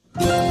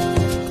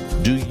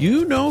Do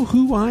you know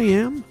who I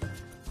am?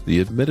 The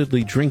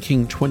admittedly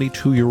drinking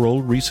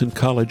 22-year-old recent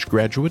college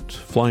graduate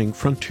flying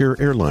Frontier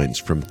Airlines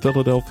from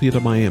Philadelphia to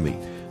Miami,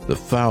 the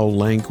foul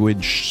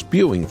language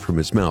spewing from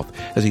his mouth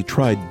as he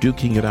tried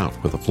duking it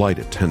out with a flight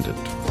attendant.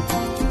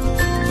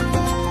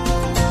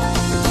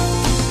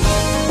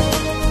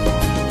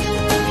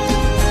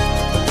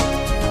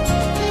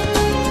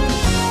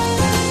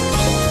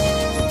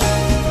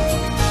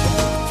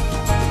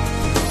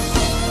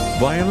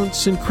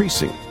 Violence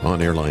increasing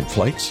on airline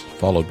flights,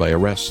 followed by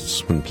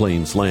arrests when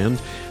planes land.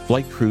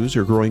 Flight crews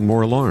are growing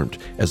more alarmed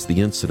as the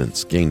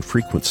incidents gain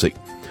frequency.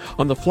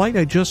 On the flight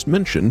I just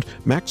mentioned,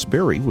 Max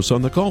Berry was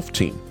on the golf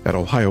team at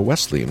Ohio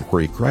Wesleyan,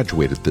 where he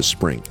graduated this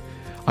spring.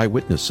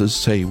 Eyewitnesses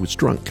say he was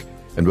drunk,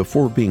 and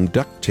before being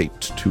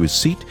duct-taped to his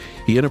seat,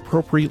 he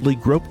inappropriately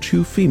groped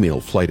two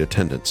female flight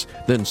attendants,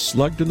 then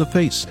slugged in the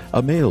face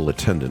a male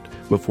attendant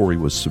before he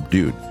was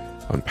subdued.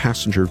 On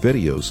passenger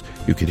videos,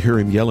 you could hear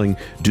him yelling,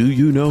 "Do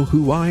you know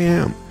who I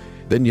am?"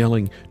 Then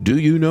yelling, "Do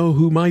you know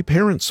who my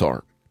parents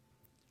are?"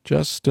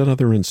 Just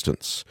another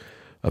instance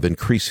of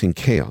increasing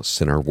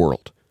chaos in our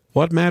world.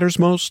 What matters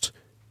most?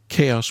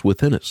 Chaos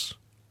within us,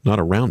 not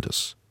around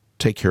us.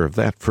 Take care of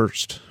that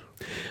first.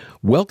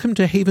 Welcome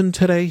to Haven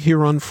Today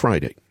here on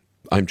Friday.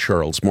 I'm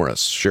Charles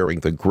Morris,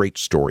 sharing the great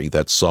story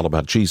that's all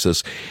about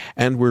Jesus,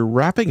 and we're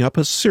wrapping up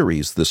a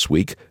series this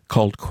week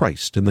called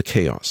Christ in the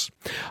Chaos.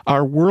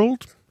 Our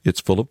world, it's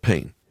full of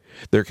pain.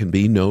 There can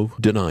be no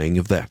denying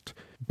of that.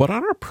 But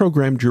on our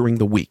program during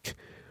the week,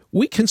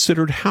 we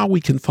considered how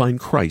we can find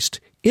Christ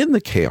in the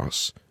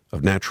chaos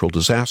of natural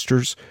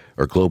disasters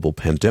or global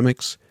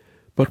pandemics.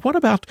 But what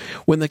about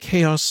when the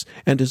chaos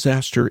and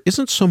disaster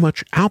isn't so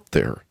much out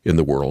there in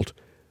the world,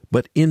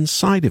 but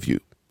inside of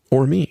you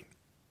or me?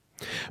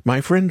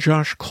 My friend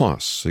Josh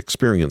Kloss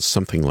experienced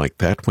something like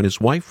that when his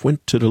wife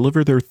went to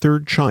deliver their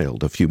third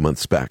child a few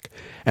months back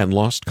and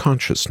lost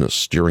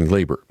consciousness during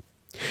labor.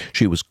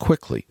 She was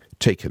quickly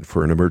taken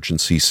for an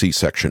emergency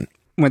C-section.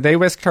 When they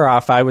whisked her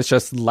off, I was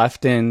just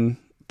left in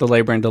the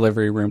labor and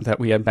delivery room that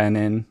we had been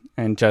in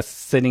and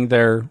just sitting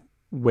there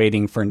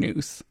waiting for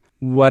news.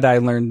 What I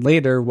learned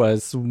later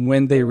was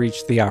when they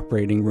reached the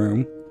operating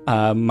room,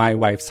 my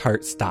wife's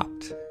heart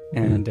stopped,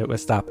 and it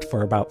was stopped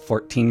for about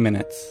 14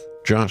 minutes.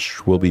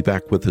 Josh will be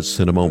back with us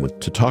in a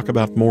moment to talk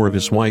about more of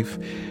his wife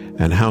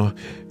and how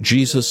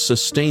Jesus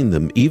sustained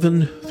them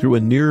even through a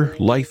near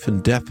life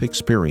and death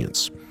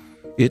experience.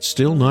 It's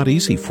still not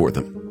easy for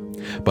them,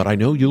 but I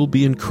know you'll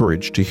be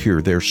encouraged to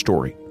hear their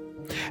story.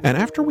 And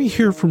after we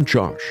hear from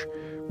Josh,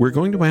 we're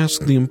going to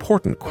ask the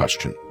important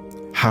question: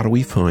 how do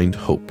we find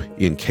hope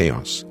in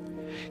chaos?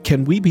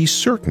 Can we be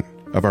certain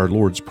of our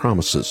Lord's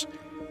promises?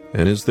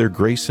 And is there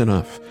grace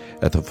enough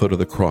at the foot of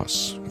the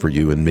cross for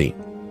you and me?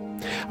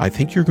 I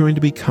think you're going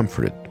to be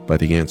comforted by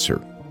the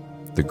answer.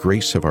 The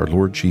grace of our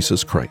Lord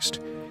Jesus Christ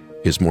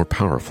is more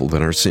powerful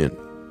than our sin.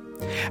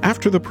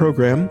 After the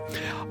program,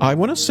 I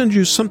want to send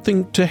you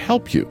something to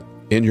help you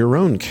in your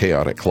own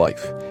chaotic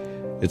life.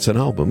 It's an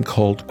album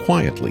called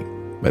Quietly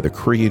by the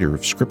creator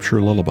of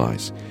Scripture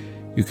Lullabies.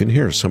 You can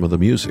hear some of the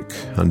music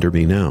under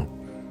me now.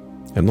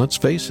 And let's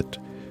face it,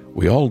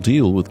 we all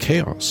deal with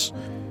chaos.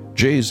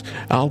 Jay's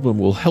album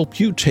will help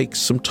you take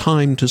some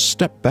time to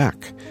step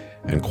back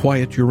and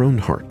quiet your own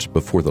heart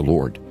before the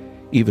Lord,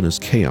 even as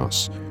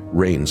chaos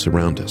reigns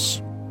around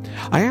us.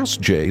 I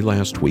asked Jay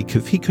last week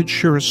if he could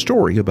share a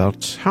story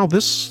about how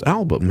this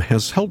album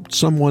has helped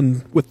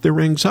someone with their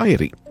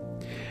anxiety.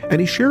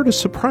 And he shared a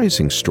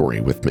surprising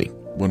story with me.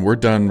 When we're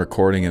done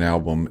recording an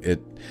album,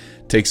 it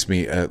takes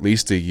me at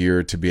least a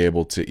year to be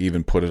able to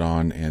even put it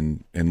on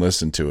and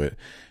listen to it.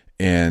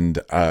 And,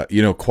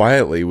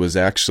 Quietly was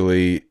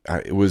actually,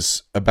 it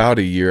was about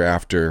a year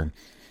after,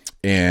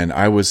 and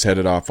I was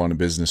headed off on a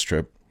business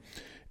trip,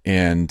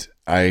 and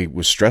I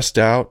was stressed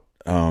out,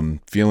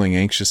 feeling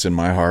anxious in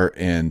my heart,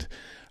 and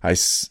I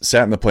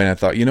sat in the plane. I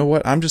thought, you know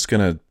what? I'm just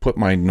going to put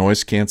my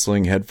noise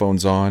canceling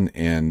headphones on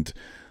and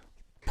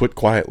put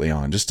Quietly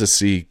on just to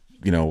see,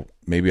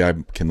 maybe I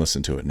can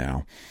listen to it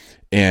now.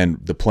 And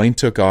the plane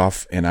took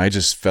off, and I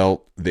just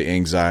felt the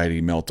anxiety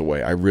melt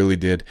away. I really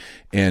did.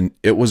 And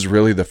it was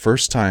really the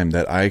first time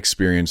that I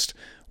experienced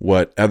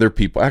what other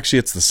people, actually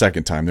it's the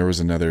second time. There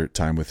was another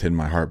time within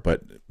my heart,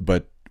 but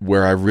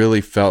where I really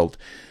felt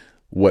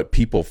what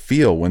people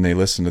feel when they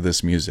listen to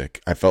this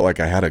music. I felt like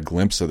I had a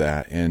glimpse of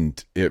that,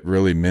 and it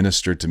really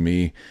ministered to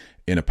me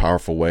in a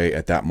powerful way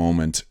at that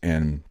moment,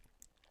 and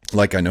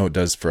like I know it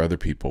does for other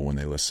people when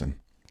they listen.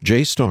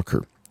 Jay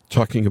Stalker,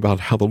 talking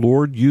about how the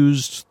Lord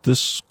used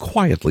this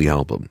Quietly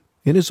album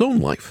in his own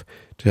life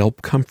to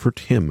help comfort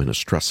him in a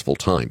stressful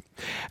time.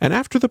 And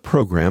after the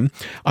program,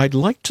 I'd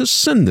like to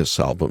send this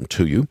album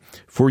to you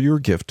for your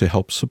gift to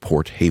help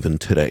support Haven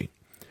Today.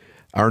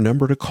 Our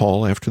number to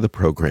call after the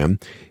program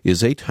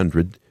is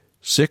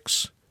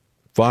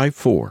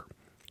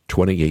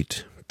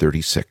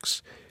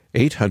 800-654-2836,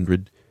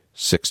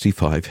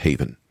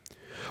 800-65-HAVEN.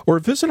 Or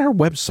visit our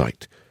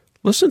website.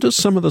 Listen to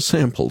some of the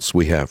samples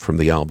we have from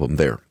the album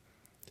there.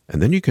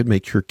 And then you could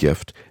make your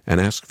gift and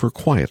ask for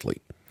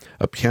Quietly,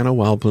 a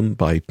piano album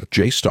by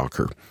Jay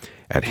Stalker,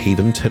 at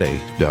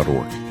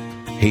haventoday.org.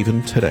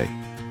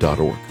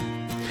 haventoday.org.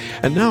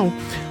 And now,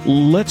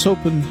 let's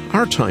open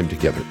our time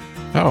together.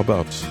 How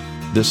about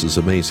This Is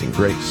Amazing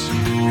Grace?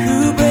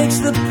 Who breaks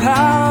the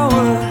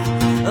power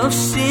of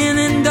sin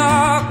and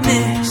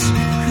darkness,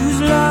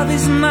 whose love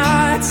is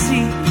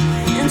mighty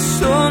and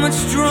so much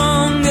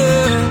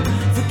stronger,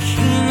 the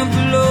King of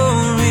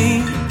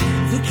glory,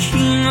 the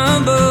King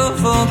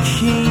above all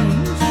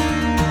kings,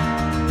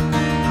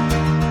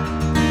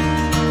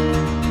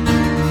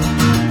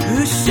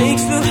 who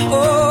shakes the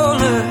whole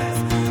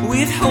earth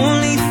with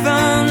holy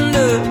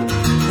thunder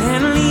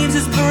and leaves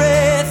us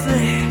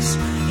breathless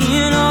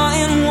in awe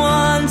and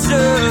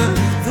wonder,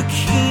 the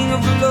King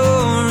of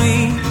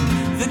glory,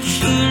 the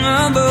King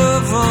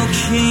above all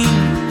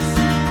kings.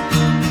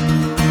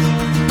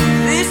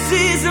 This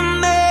is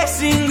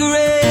amazing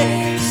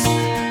grace.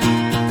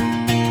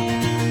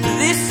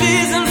 This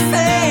is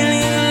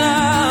unfailing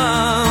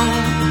love,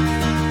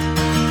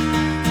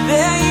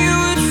 that you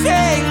would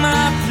take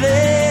my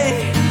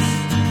place,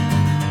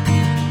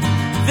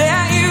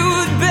 that you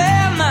would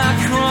bear my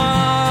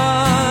cross.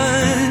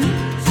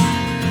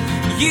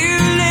 You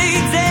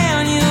laid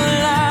down your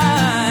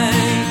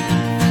life,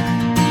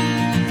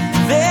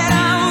 that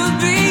I would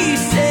be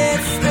set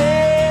free.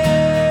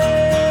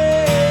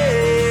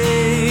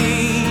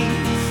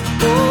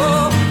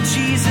 Oh,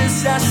 Jesus,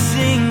 I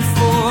sing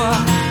for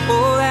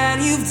all that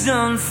you've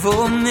done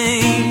for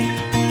me.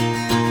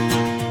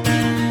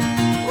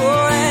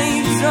 All that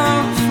you've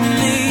done for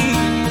me.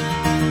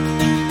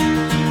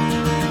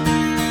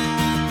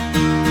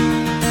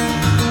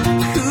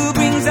 Who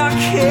brings our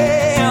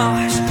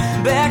chaos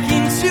back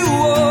into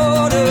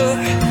order,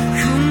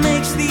 who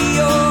makes the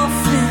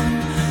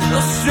orphan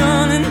a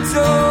son and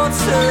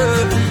daughter,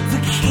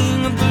 the King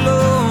of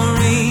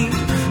glory,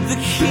 the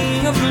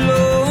King of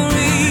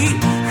glory,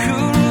 who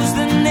rules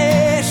the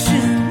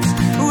nations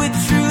with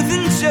truth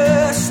and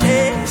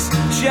justice,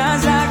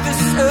 shines like the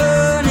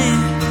sun in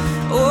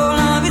all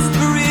of its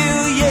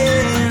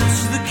brilliance,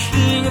 the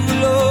King of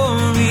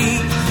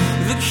glory,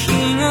 the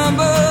King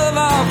above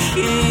all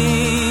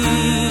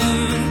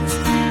kings.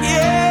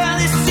 Yeah,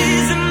 this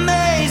is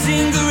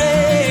amazing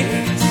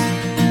grace.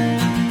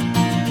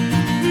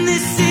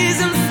 This is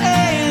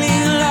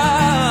unfailing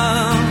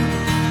love,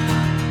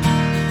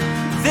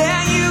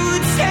 that you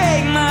would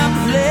take my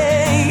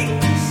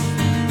place,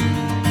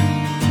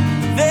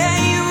 that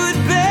you would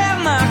bear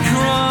my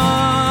cross.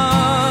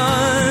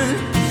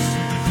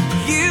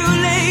 You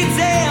laid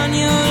down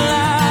your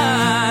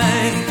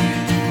life,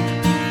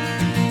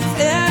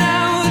 that I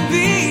would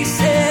be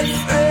set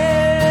free.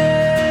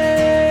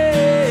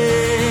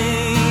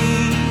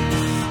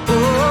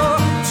 Oh,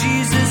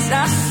 Jesus, I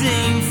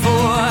sing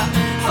for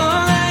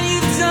all that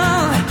you've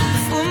done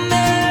for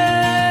me.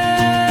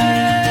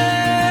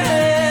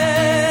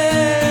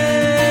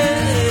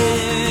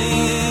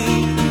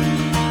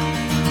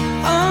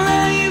 All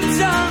that you've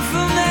done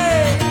for me,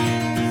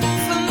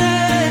 for me,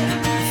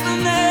 for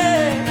me.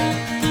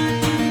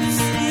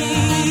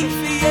 Sing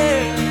for you,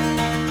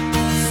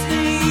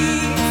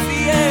 sing for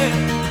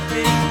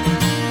you.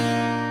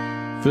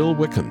 Phil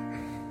Wickham,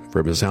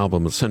 from his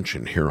album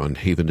Ascension, here on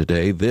Haven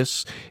Today.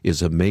 This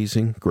is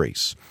Amazing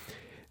Grace.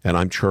 And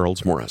I'm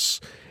Charles Morris.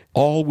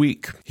 All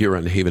week here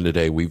on Haven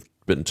Today, we've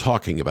been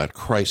talking about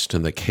Christ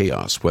in the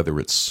chaos, whether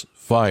it's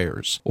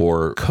fires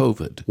or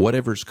COVID,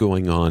 whatever's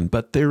going on.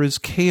 But there is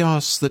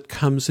chaos that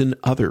comes in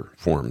other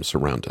forms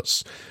around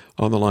us.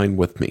 On the line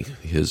with me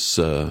is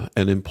an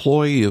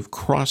employee of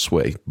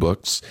Crossway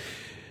Books.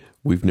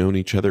 We've known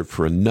each other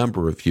for a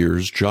number of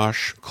years.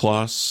 Josh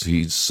Kloss,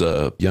 he's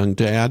a young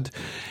dad.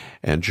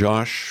 And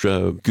Josh,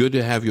 good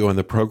to have you on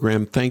the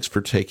program. Thanks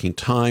for taking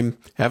time.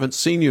 Haven't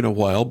seen you in a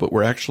while, but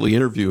we're actually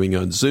interviewing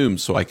on Zoom,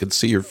 so I could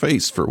see your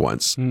face for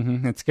once.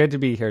 Mm-hmm. It's good to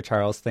be here,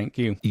 Charles. Thank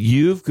you.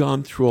 You've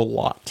gone through a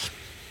lot,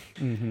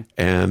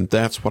 and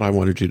that's what I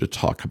wanted you to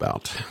talk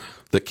about.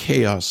 The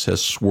chaos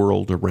has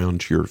swirled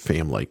around your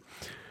family.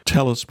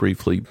 Tell us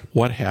briefly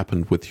what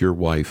happened with your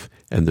wife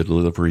and the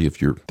delivery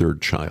of your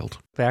third child.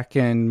 Back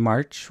in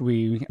March,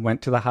 we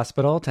went to the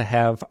hospital to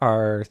have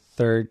our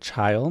third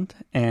child,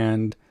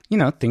 and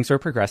things were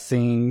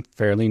progressing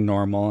fairly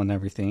normal and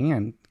everything.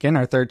 And again,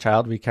 our third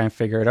child, we kind of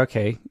figured,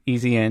 okay,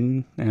 easy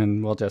in,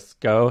 and we'll just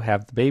go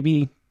have the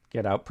baby,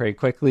 get out pretty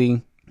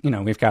quickly.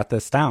 We've got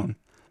this down.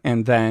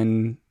 And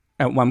then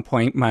at one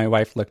point, my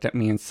wife looked at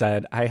me and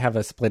said, I have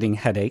a splitting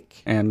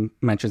headache, and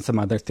mentioned some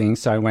other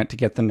things. So I went to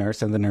get the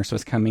nurse, and the nurse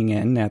was coming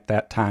in at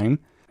that time.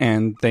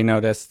 And they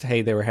noticed,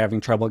 hey, they were having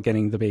trouble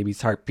getting the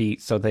baby's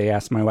heartbeat. So they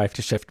asked my wife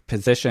to shift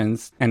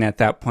positions. And at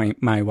that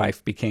point, my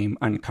wife became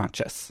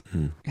unconscious.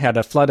 Had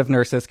a flood of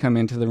nurses come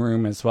into the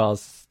room, as well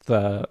as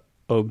the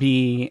OB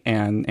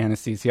and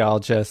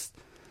anesthesiologist.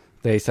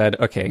 They said,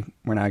 okay,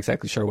 we're not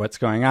exactly sure what's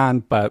going on,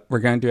 but we're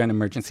going to do an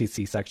emergency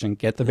C-section,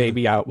 get the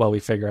baby out while we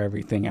figure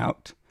everything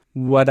out.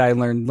 What I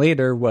learned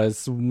later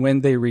was when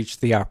they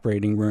reached the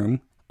operating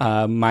room,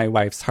 my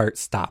wife's heart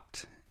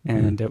stopped.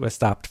 And it was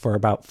stopped for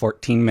about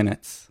 14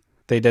 minutes.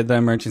 They did the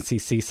emergency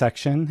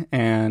C-section,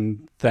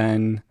 and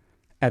then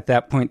at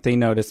that point they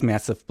noticed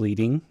massive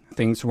bleeding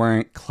Things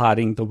weren't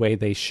clotting the way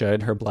they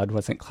should. Her blood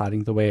wasn't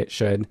clotting the way it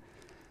should.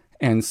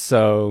 And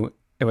so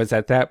it was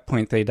at that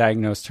point they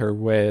diagnosed her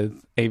with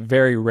a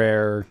very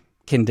rare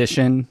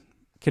condition.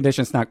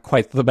 Condition's not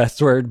quite the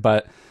best word,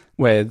 but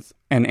with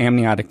an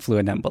amniotic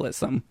fluid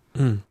embolism,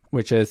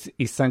 which is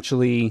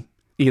essentially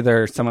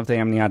either some of the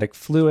amniotic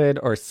fluid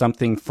or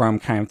something from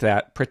kind of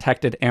that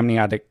protected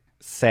amniotic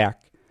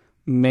sac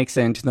makes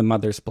it into the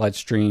mother's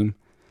bloodstream,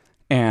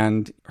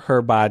 and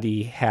her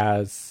body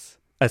has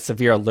a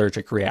severe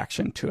allergic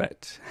reaction to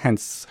it,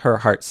 hence her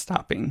heart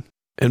stopping.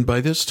 And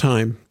by this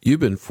time, you've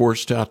been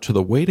forced out to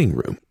the waiting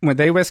room. When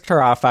they whisked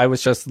her off, I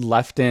was just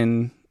left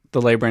in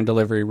the labor and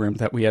delivery room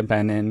that we had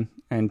been in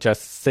and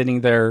just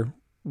sitting there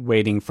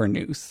waiting for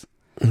news.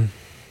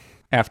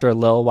 After a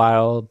little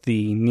while,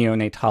 the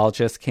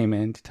neonatologist came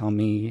in to tell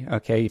me,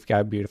 okay, you've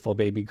got a beautiful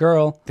baby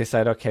girl. They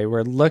said, okay,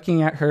 we're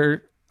looking at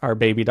her, our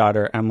baby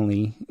daughter,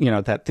 Emily,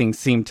 that things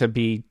seemed to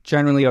be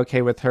generally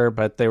okay with her,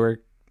 but they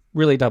were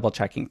really double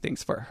checking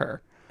things for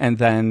her. And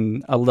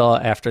then a little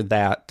after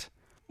that,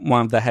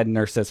 one of the head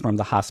nurses from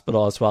the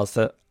hospital, as well as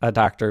a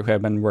doctor who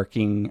had been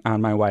working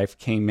on my wife,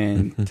 came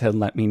in to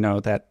let me know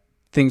that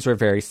things were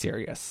very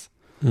serious.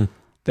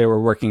 They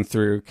were working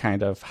through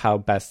kind of how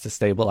best to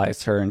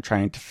stabilize her and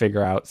trying to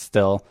figure out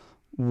still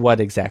what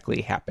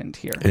exactly happened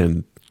here.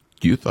 And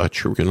you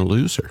thought you were going to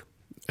lose her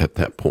at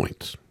that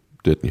point,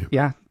 didn't you?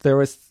 Yeah, there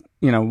was,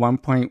 one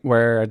point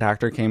where a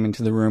doctor came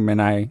into the room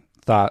and I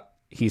thought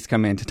he's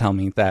come in to tell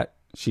me that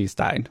she's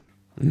died.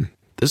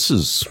 This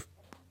is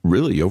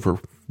really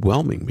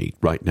overwhelming me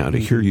right now to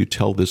hear you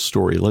tell this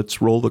story.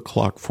 Let's roll the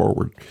clock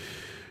forward.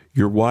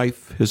 Your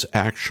wife has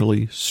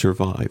actually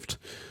survived.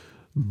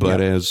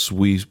 But as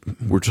we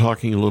were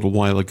talking a little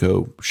while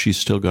ago, she's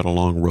still got a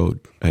long road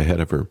ahead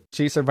of her.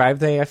 She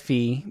survived the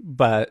AFE,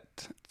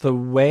 but the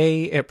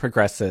way it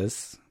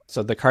progresses,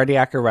 so the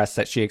cardiac arrest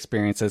that she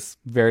experiences is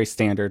very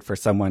standard for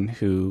someone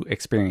who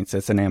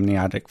experiences an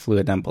amniotic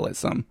fluid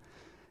embolism.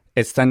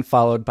 It's then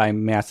followed by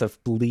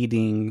massive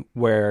bleeding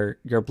where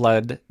your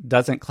blood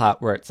doesn't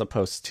clot where it's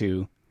supposed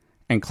to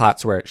and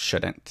clots where it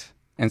shouldn't.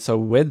 And so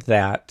with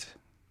that,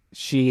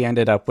 she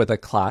ended up with a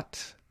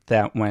clot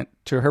that went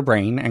to her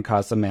brain and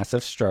caused a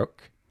massive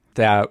stroke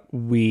that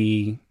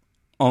we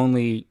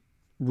only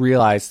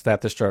realized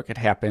that the stroke had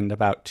happened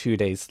about 2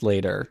 days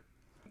later.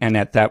 And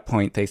at that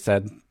point, they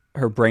said,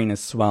 her brain is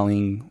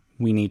swelling.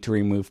 We need to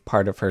remove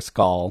part of her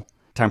skull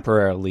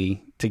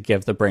temporarily to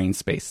give the brain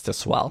space to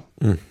swell.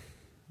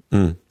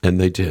 And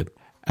they did.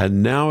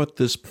 And now at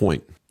this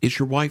point, is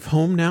your wife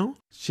home now?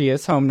 She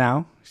is home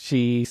now.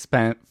 She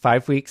spent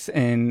 5 weeks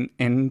in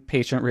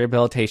inpatient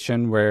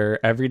rehabilitation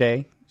where every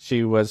day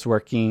she was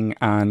working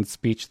on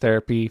speech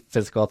therapy,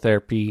 physical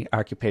therapy,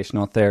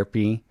 occupational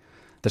therapy.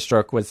 The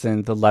stroke was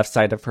in the left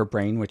side of her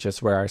brain, which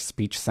is where our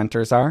speech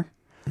centers are.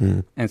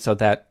 And so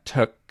that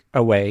took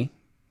away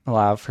a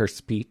lot of her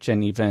speech.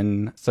 And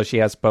even so, she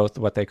has both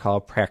what they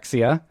call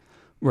apraxia,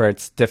 where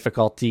it's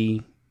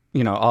difficulty,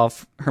 all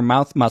of her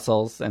mouth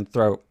muscles and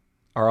throat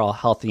are all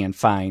healthy and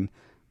fine,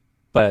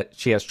 but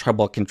she has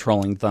trouble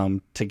controlling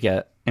them to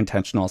get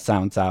intentional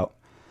sounds out,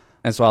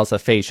 as well as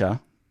aphasia,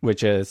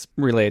 which is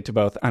related to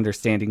both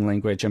understanding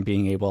language and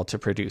being able to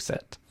produce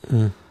it.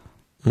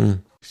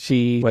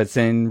 She was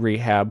in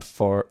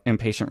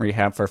inpatient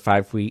rehab for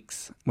 5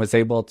 weeks, was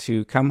able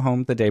to come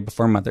home the day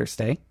before Mother's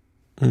Day.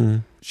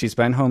 She's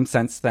been home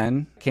since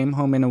then, came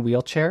home in a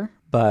wheelchair,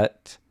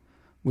 but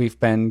we've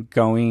been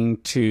going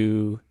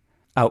to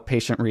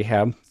outpatient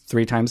rehab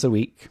 3 times a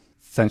week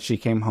since she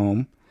came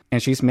home,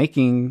 and she's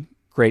making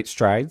great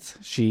strides.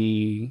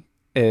 She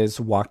is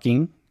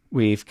walking.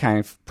 We've kind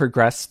of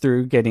progressed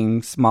through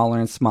getting smaller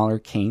and smaller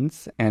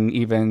canes, and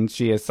even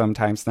she is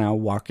sometimes now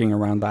walking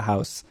around the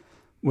house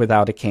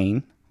without a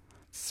cane.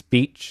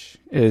 Speech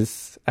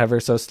is ever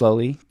so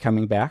slowly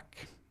coming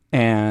back,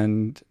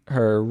 and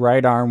her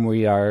right arm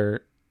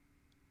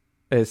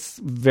is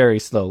very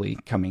slowly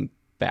coming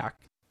back.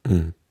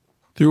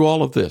 Through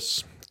all of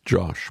this,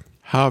 Josh,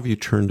 how have you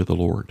turned to the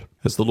Lord?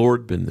 Has the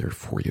Lord been there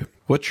for you?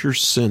 What's your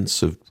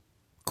sense of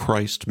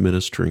Christ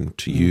ministering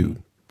to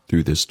you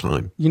through this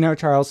time?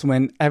 Charles,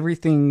 when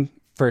everything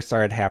first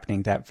started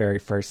happening that very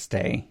first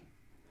day,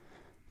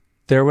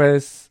 there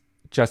was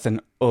just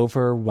an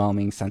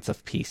overwhelming sense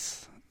of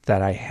peace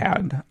that I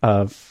had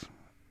of,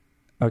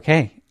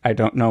 okay, I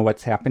don't know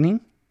what's happening,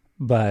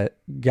 but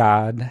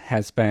God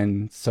has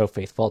been so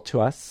faithful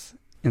to us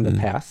in the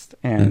past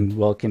and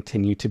will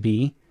continue to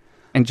be.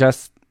 And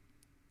just,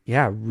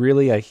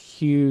 really a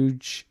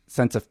huge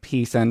sense of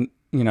peace. And,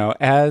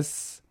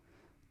 as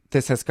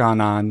this has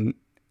gone on,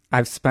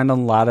 I've spent a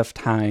lot of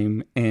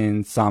time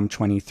in Psalm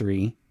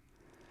 23.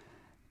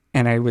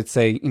 And I would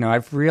say,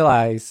 I've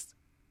realized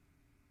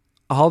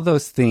all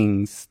those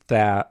things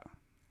that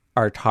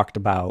are talked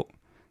about,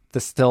 the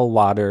still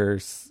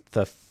waters,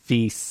 the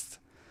feast,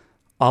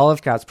 all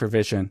of God's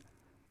provision,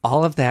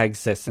 all of that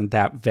exists in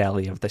that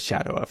valley of the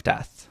shadow of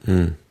death.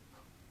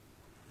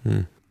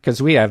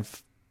 Because we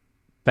have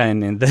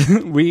been in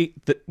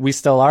we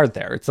still are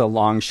there. It's a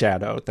long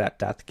shadow that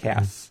death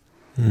casts.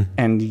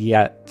 And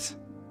yet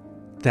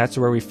that's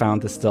where we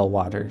found the still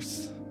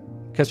waters.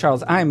 Because,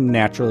 Charles, I'm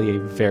naturally a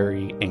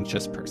very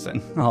anxious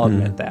person. I'll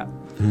admit that.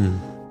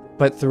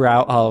 But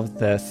throughout all of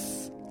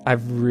this,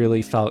 I've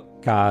really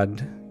felt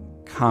God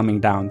calming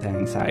down the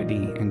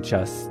anxiety and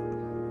just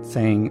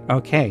saying,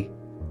 okay,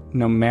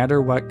 no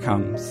matter what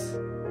comes,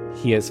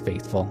 He is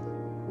faithful.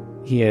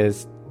 He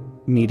is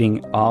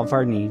meeting all of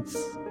our needs.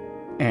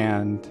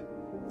 And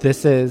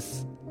this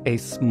is a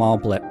small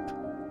blip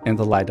in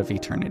the light of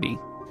eternity.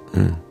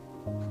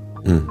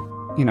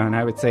 You know, and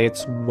I would say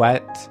it's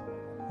whet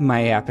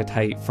my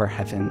appetite for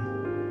heaven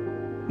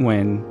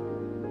when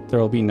there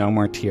will be no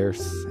more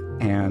tears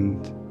and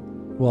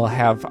we'll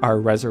have our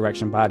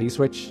resurrection bodies,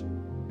 which,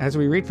 as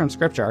we read from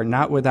Scripture, are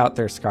not without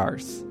their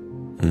scars.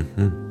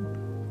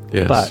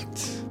 Yes.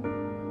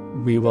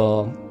 But we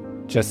will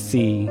just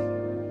see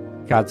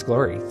God's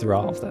glory through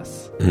all of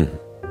this.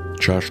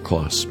 Josh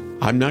Kloss,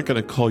 I'm not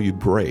going to call you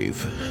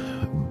brave,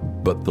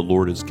 but the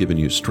Lord has given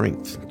you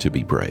strength to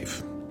be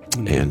brave.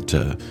 And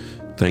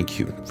thank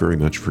you very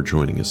much for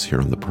joining us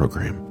here on the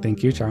program.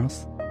 Thank you,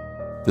 Charles.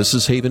 This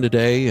is Haven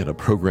Today and a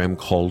program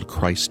called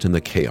Christ in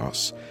the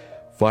Chaos.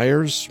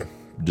 Fires,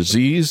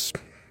 disease,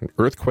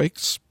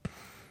 earthquakes.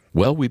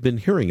 Well, we've been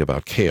hearing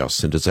about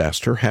chaos and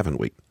disaster, haven't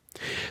we?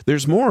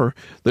 There's more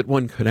that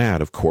one could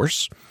add, of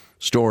course.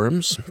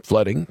 Storms,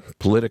 flooding,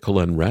 political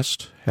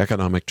unrest,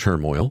 economic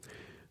turmoil.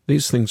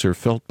 These things are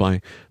felt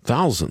by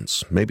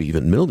thousands, maybe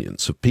even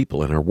millions of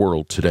people in our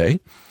world today.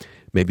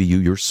 Maybe you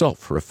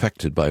yourself are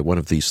affected by one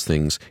of these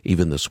things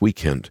even this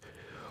weekend.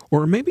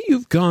 Or maybe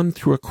you've gone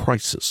through a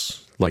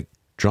crisis, like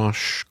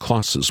Josh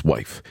Kloss's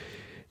wife.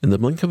 In the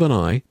blink of an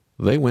eye,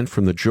 they went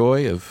from the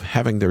joy of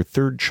having their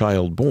third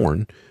child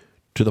born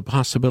to the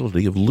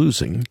possibility of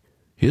losing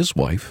his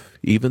wife,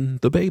 even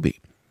the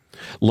baby.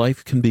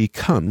 Life can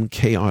become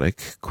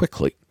chaotic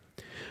quickly.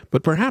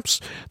 But perhaps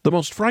the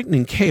most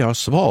frightening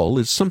chaos of all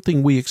is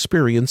something we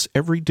experience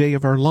every day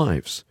of our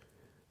lives.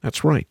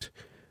 That's right.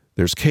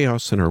 There's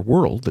chaos in our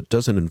world that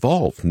doesn't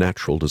involve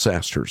natural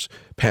disasters,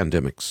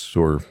 pandemics,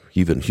 or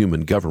even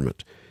human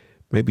government.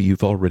 Maybe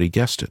you've already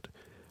guessed it.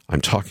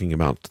 I'm talking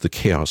about the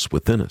chaos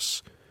within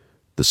us,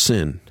 the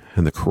sin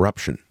and the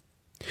corruption.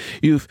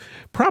 You've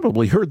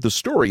probably heard the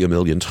story a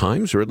million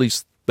times, or at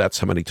least that's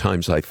how many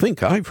times I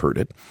think I've heard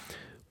it.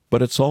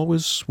 But it's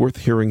always worth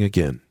hearing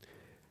again.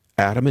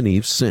 Adam and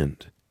Eve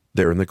sinned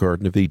there in the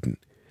Garden of Eden.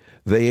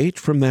 They ate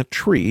from that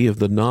tree of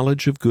the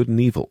knowledge of good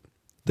and evil,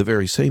 the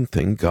very same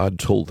thing God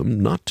told them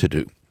not to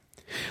do.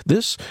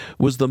 This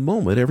was the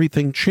moment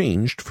everything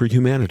changed for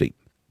humanity.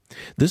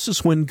 This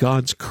is when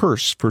God's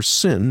curse for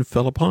sin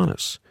fell upon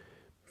us.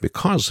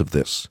 Because of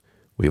this,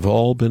 we've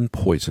all been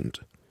poisoned,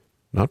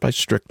 not by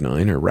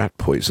strychnine or rat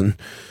poison,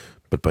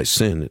 but by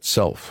sin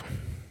itself.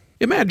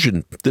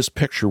 Imagine this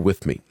picture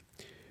with me.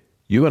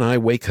 You and I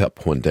wake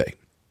up one day,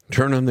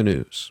 turn on the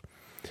news,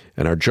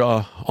 and our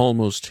jaw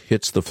almost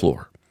hits the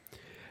floor.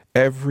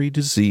 Every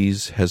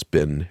disease has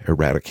been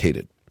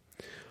eradicated.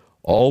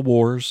 All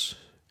wars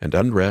and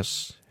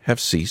unrests have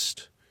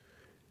ceased.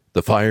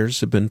 The fires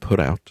have been put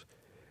out,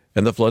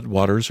 and the flood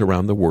waters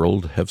around the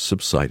world have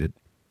subsided.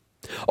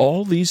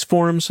 All these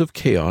forms of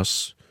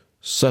chaos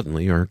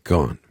suddenly are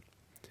gone.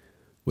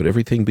 Would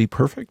everything be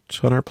perfect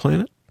on our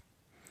planet?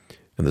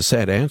 And the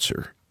sad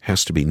answer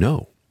has to be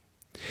no.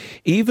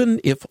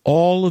 Even if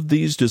all of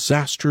these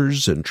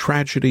disasters and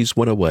tragedies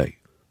went away,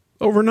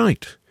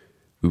 overnight,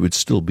 we would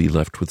still be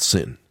left with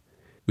sin.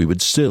 We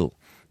would still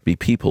be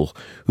people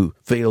who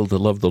fail to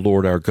love the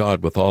Lord our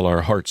God with all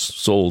our hearts,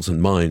 souls,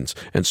 and minds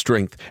and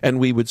strength, and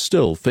we would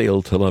still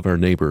fail to love our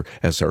neighbor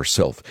as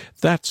ourself.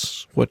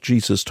 That's what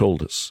Jesus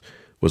told us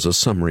was a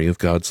summary of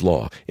God's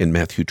law in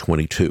Matthew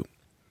 22.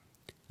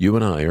 You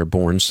and I are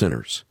born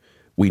sinners.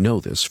 We know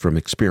this from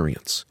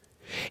experience.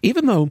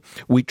 Even though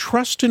we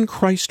trust in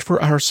Christ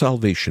for our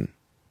salvation,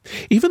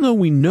 even though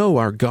we know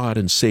our God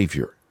and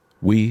Savior,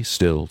 we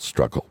still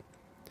struggle.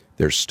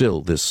 There's still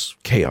this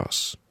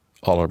chaos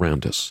all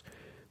around us.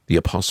 The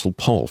Apostle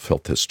Paul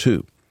felt this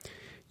too.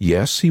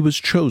 Yes, he was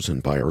chosen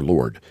by our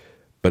Lord,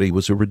 but he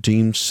was a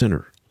redeemed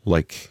sinner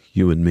like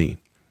you and me.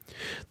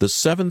 The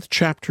 7th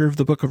chapter of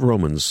the book of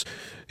Romans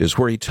is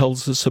where he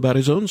tells us about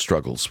his own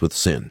struggles with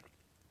sin.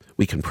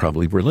 We can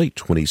probably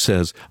relate when he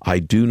says, I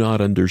do not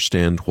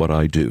understand what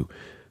I do.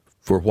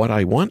 For what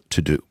I want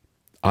to do,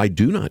 I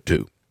do not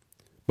do.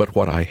 But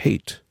what I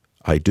hate,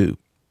 I do.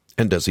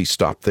 And does he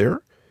stop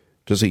there?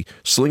 Does he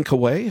slink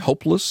away,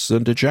 hopeless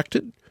and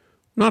dejected?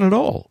 Not at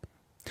all.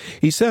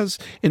 He says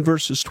in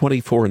verses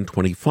 24 and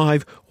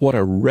 25, what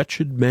a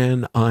wretched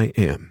man I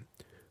am.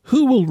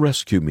 Who will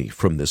rescue me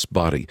from this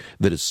body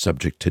that is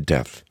subject to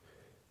death?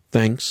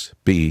 Thanks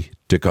be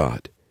to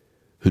God,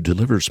 who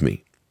delivers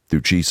me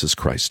through Jesus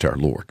Christ our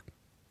Lord.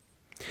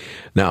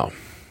 Now,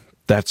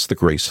 that's the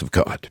grace of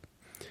God.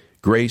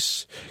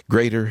 Grace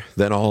greater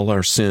than all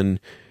our sin.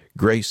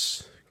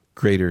 Grace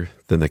greater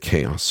than the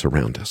chaos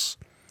around us.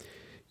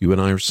 You and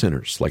I are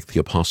sinners like the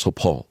Apostle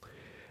Paul.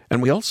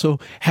 And we also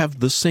have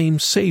the same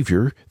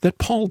Savior that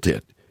Paul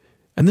did.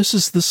 And this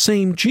is the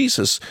same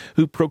Jesus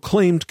who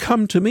proclaimed,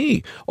 "Come to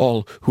me,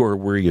 all who are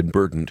weary and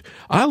burdened.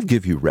 I'll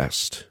give you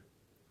rest."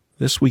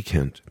 This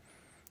weekend,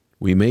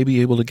 we may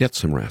be able to get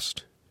some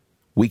rest.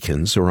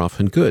 Weekends are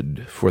often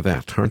good for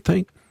that, aren't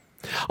they?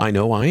 I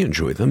know I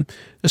enjoy them,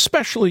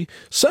 especially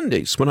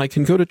Sundays when I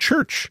can go to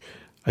church.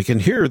 I can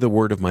hear the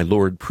word of my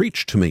Lord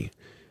preached to me.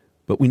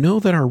 But we know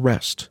that our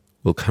rest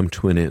will come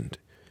to an end,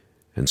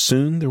 and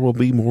soon there will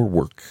be more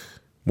work,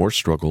 more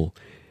struggle,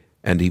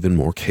 and even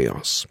more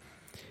chaos.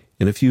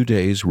 In a few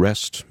days,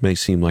 rest may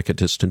seem like a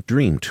distant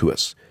dream to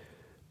us,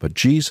 but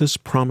Jesus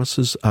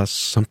promises us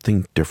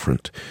something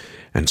different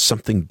and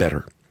something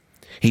better.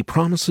 He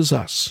promises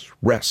us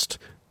rest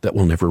that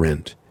will never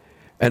end,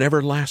 an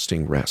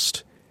everlasting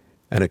rest,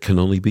 and it can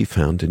only be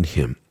found in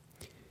Him.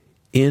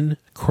 In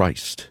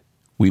Christ,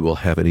 we will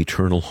have an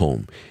eternal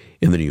home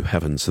in the new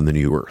heavens and the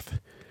new earth.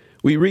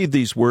 We read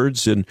these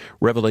words in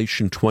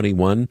Revelation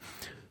 21,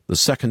 the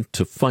second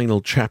to final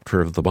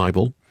chapter of the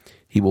Bible.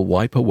 He will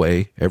wipe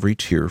away every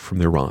tear from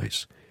their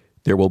eyes.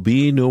 There will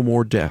be no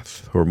more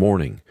death or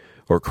mourning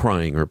or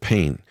crying or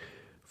pain,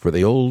 for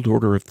the old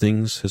order of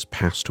things has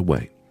passed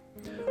away.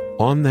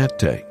 On that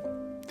day,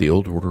 the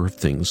old order of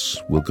things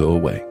will go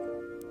away.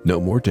 No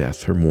more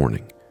death or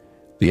mourning.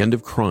 The end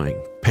of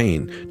crying,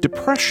 pain,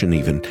 depression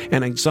even,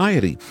 and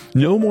anxiety.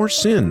 No more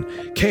sin,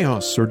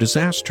 chaos, or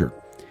disaster.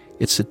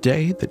 It's a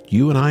day that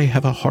you and I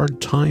have a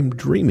hard time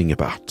dreaming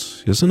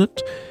about, isn't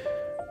it?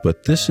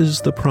 But this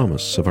is the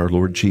promise of our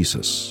Lord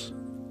Jesus.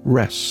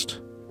 Rest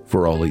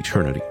for all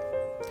eternity.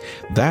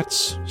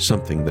 That's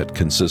something that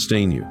can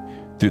sustain you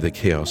through the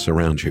chaos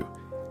around you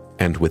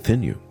and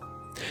within you.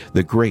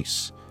 The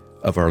grace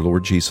of our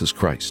Lord Jesus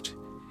Christ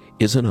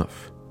is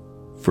enough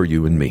for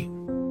you and me.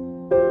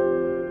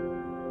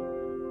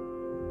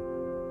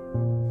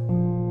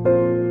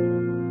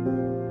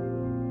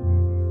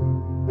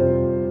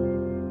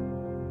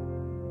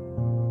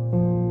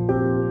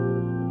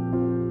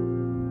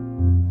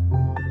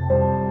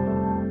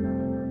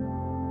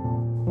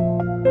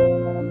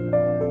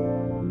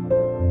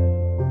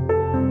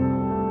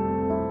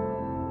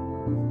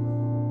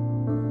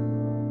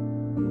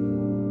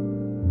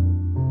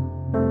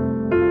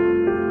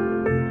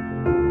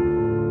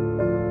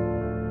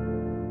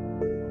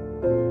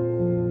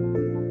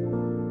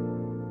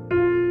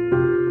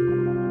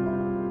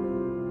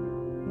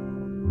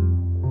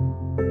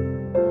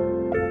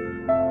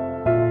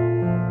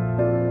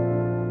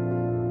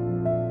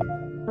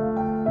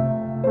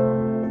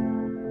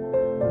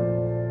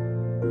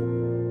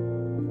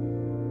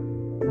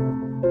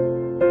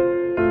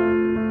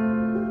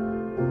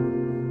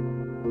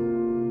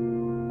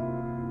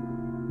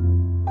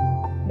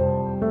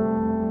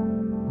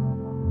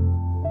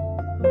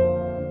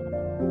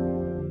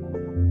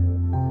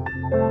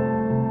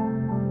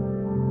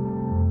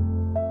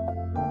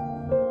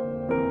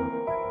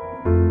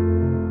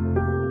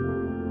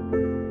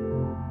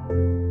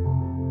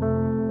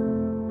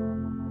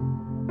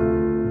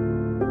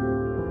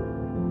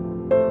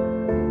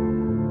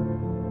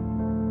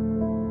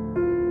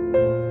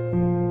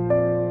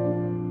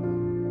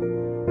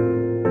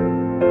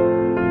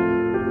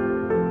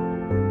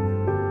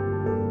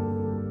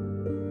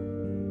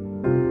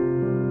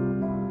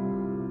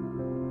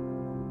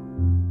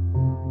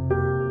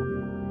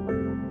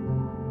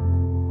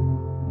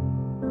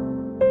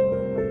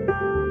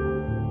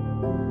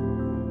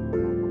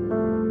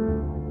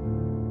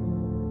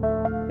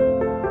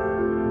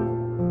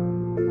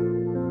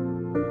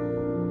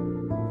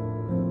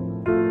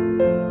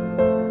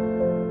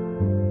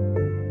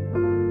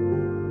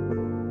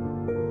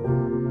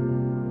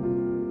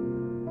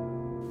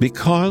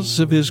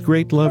 Because of His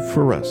great love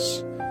for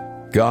us,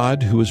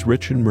 God, who is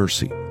rich in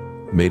mercy,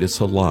 made us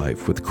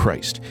alive with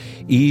Christ,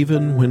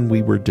 even when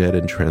we were dead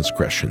in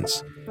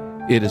transgressions.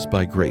 It is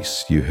by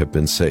grace you have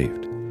been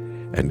saved.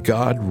 And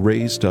God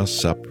raised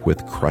us up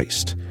with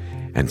Christ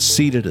and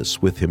seated us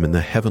with Him in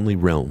the heavenly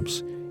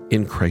realms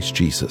in Christ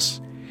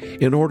Jesus,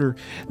 in order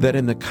that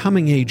in the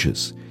coming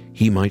ages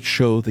He might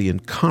show the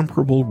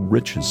incomparable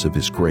riches of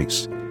His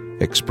grace,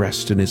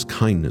 expressed in His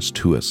kindness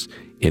to us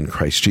in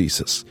Christ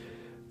Jesus.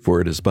 For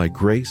it is by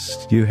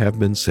grace you have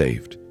been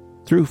saved,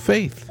 through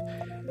faith,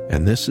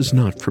 and this is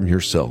not from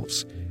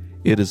yourselves.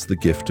 It is the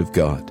gift of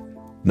God,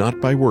 not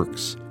by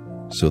works,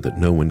 so that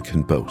no one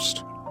can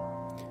boast.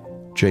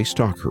 J.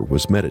 Stalker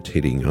was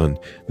meditating on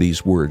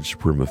these words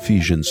from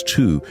Ephesians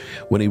 2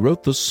 when he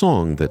wrote the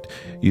song that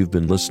you've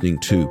been listening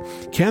to.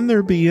 Can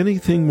there be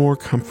anything more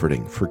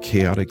comforting for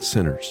chaotic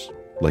sinners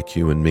like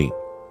you and me?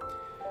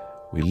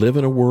 We live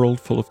in a world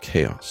full of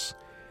chaos,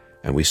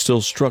 and we still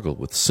struggle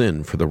with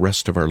sin for the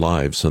rest of our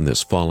lives on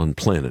this fallen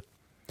planet.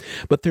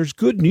 But there's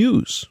good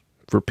news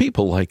for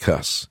people like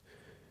us.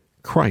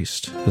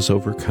 Christ has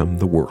overcome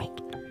the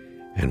world.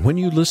 And when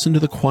you listen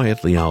to the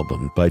Quietly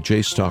album by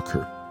J.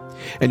 Stalker,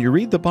 and you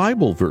read the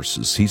Bible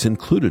verses He's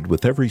included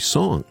with every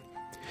song,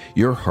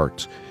 your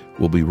heart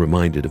will be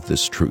reminded of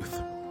this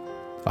truth.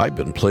 I've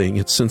been playing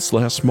it since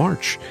last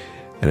March,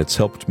 and it's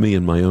helped me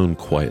in my own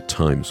quiet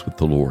times with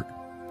the Lord.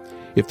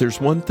 If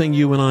there's one thing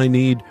you and I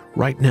need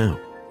right now,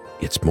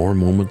 it's more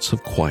moments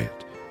of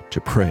quiet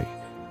to pray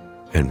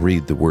and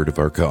read the Word of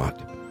our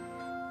God.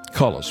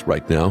 Call us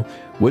right now,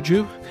 would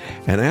you?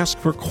 And ask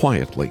for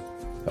Quietly,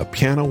 a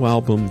piano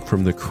album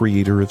from the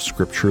creator of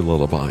Scripture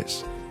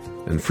Lullabies.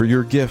 And for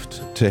your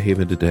gift to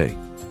Haven today,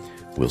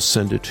 we'll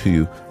send it to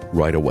you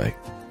right away.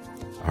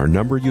 Our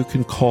number you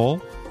can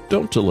call,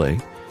 don't delay,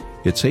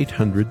 it's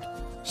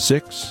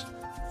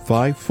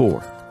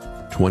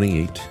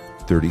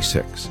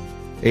 800-654-2836,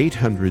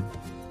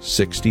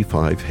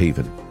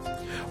 800-65-HAVEN.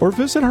 Or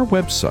visit our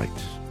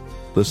website.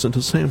 Listen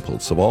to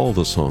samples of all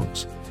the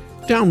songs.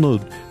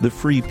 Download the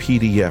free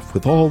PDF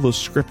with all the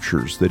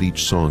scriptures that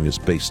each song is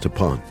based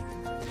upon.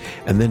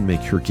 And then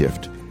make your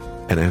gift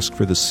and ask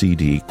for the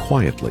CD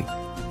Quietly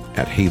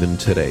at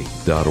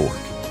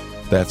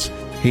haventoday.org. That's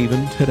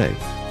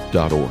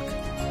haventoday.org.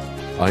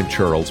 I'm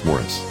Charles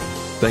Morris.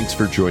 Thanks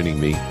for joining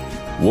me.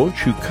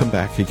 Won't you come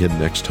back again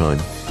next time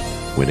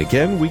when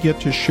again we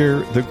get to share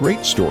the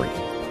great story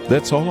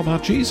that's all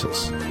about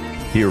Jesus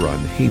here on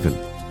Haven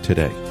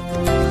Today.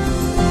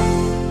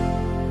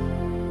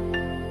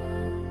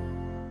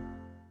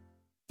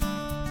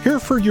 Here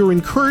for your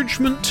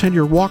encouragement and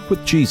your walk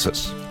with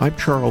Jesus. I'm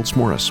Charles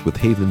Morris with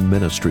Haven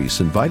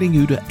Ministries, inviting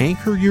you to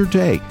anchor your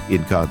day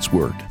in God's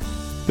Word.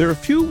 There are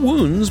few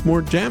wounds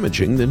more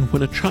damaging than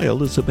when a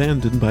child is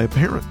abandoned by a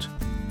parent.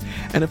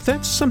 And if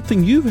that's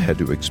something you've had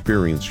to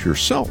experience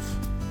yourself,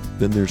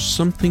 then there's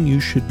something you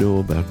should know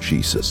about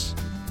Jesus.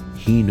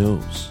 He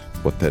knows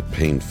what that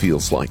pain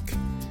feels like.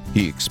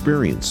 He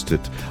experienced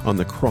it on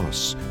the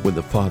cross when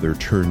the Father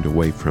turned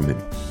away from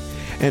him.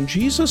 And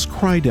Jesus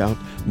cried out,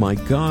 my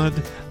God,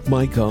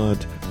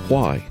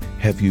 why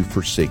have you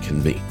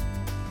forsaken me?"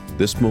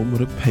 This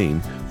moment of pain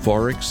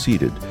far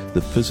exceeded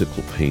the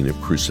physical pain of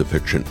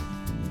crucifixion.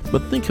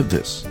 But think of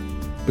this.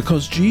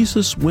 Because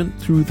Jesus went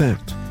through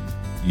that,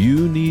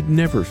 you need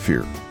never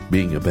fear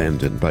being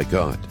abandoned by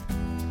God.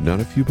 Not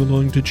if you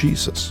belong to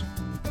Jesus.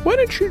 Why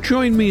don't you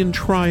join me and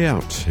try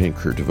out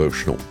Anchor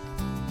Devotional?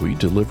 We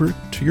deliver it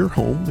to your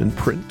home in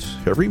print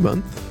every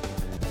month.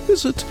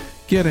 Visit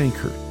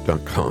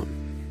getanchor.com.